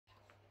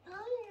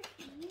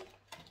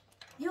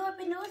You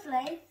open yours,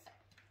 Lace.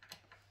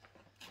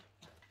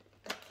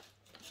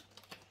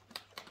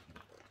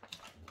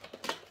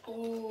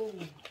 Oh.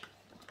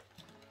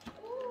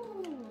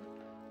 Ooh.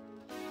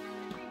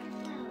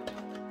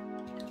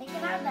 Take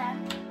it out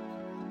then.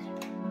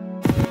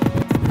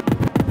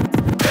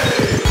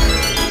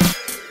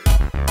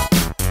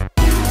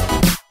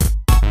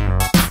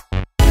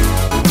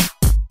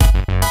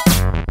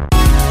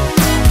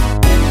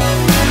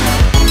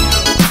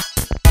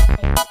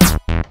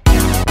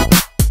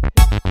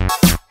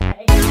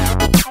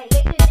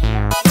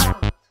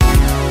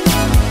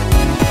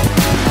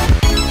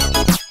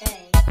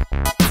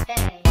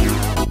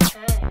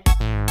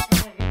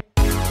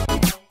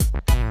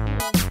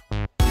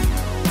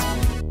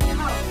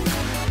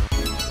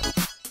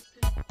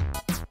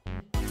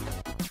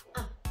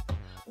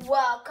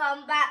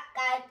 Welcome back,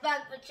 guys.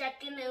 Thanks for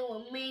checking in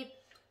with me.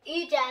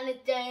 Each and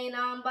it's day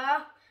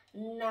number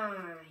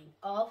 9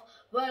 of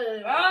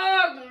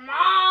Vlogmas.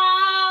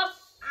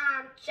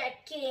 I'm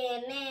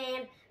checking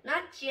in,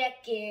 not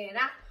checking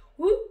out.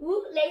 Woo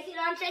woo, Lacey,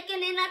 I'm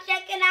checking in, not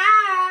checking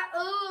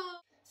out. Ooh.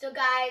 So,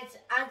 guys,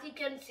 as you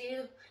can see,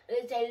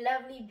 it's a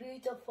lovely,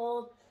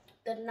 beautiful,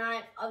 the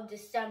 9th of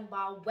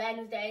December,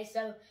 Wednesday.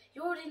 So,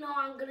 you already know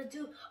I'm gonna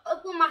do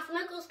open my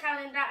Snuggles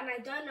calendar, and I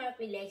don't know if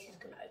Lacey's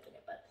gonna open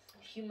it, but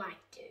she might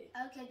do.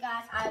 Okay,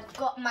 guys, I've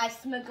got my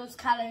Snuggles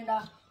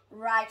calendar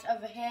right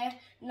over here.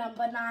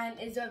 Number 9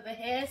 is over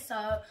here,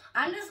 so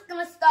I'm just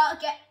gonna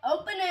start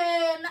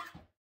opening.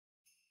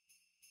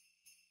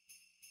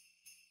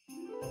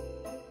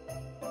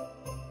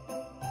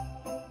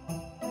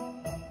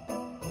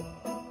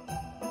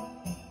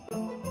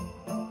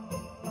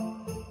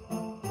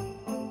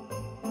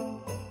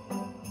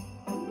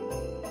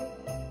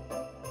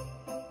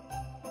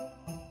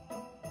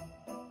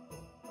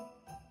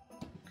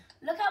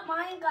 Look at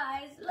mine,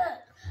 guys.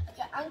 Look.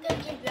 Okay, I'm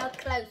going to give you a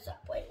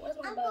close-up. Wait, where's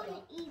my burger? I'm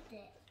going to eat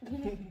it.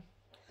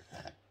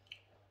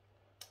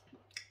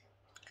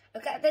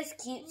 Look at this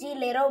cutesy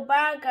little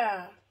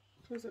burger.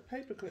 Where's that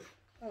paperclip?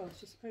 Oh, it's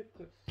just a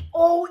paperclip.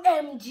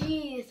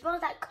 OMG. It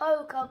smells like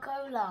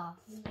Coca-Cola.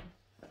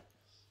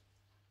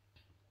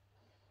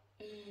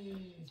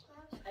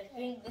 I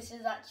think this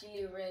is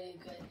actually really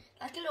good.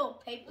 Like a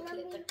little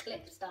paperclip to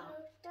clip stuff.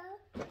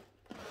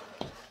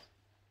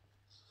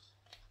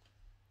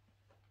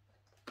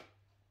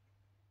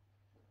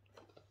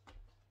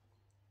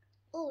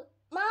 Oh,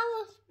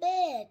 Mama's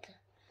big.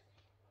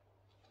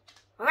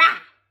 Rah!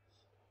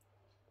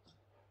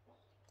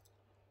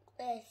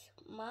 This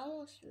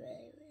Mama's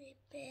really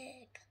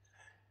big.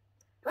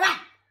 Rah!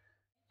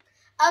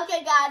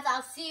 Okay, guys,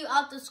 I'll see you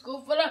after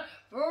school for the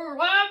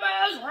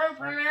Vlogmas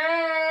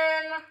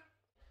opening.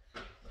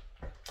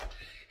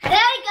 Hey,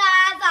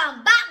 guys,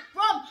 I'm back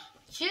from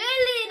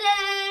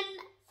cheerleading.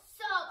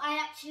 So, I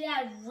actually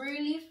had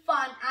really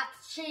fun at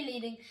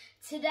cheerleading.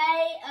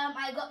 Today,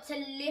 I got to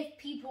lift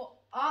people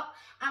up,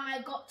 and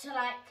I got to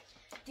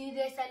do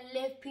this and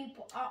lift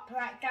people up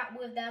like that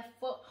with their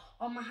foot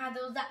on my hand.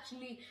 It was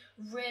actually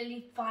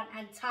really fun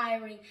and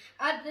tiring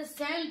at the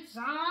same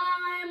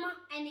time.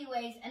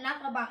 Anyways,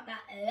 enough about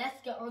that.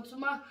 Let's get on to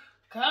my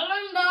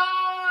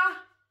calendar.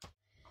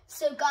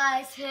 So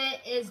guys, here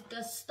is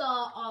the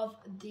start of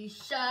the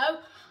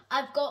show.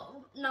 I've got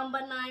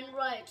number 9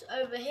 right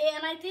over here,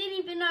 and I didn't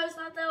even notice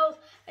that there was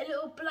a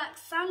little black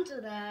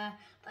Santa there.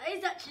 That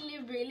is actually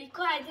really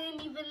cool. I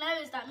didn't even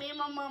notice that. Me and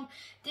my mum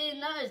didn't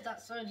notice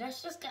that, so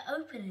let's just get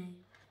opening.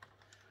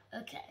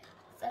 Okay,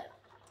 so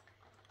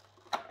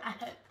I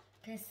hope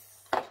this...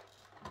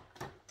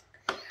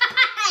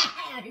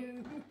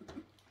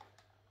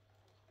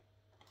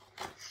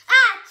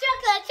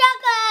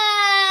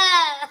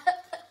 chocolate!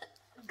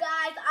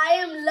 Guys, I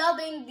am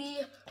loving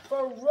the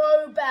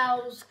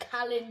Bells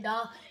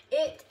calendar.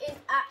 It is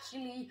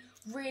actually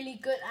really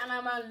good, and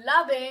I'm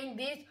loving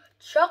these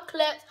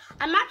chocolates.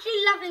 I'm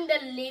actually loving the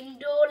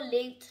Lindor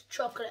Lindt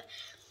chocolate,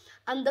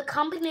 and the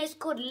company is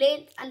called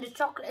Lindt and the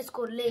chocolate is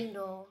called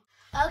Lindor.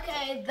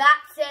 Okay,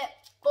 that's it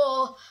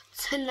for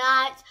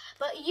tonight,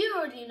 but you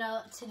already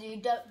know what to do.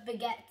 Don't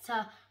forget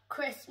to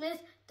Christmas,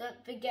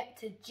 don't forget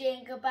to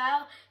Jingle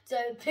Bell,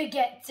 don't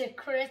forget to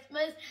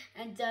Christmas,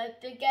 and don't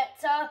forget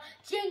to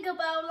Jingle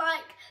Bell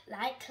like.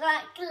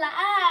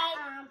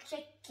 I'm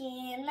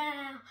checking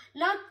out,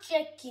 not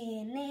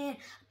checking in.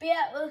 Be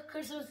out with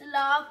Christmas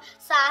love,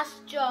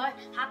 sass, joy,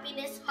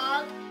 happiness,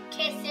 hug,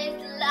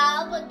 kisses,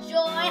 love,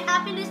 joy,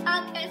 happiness,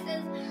 hug,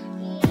 kisses.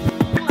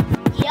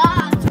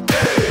 Yeah.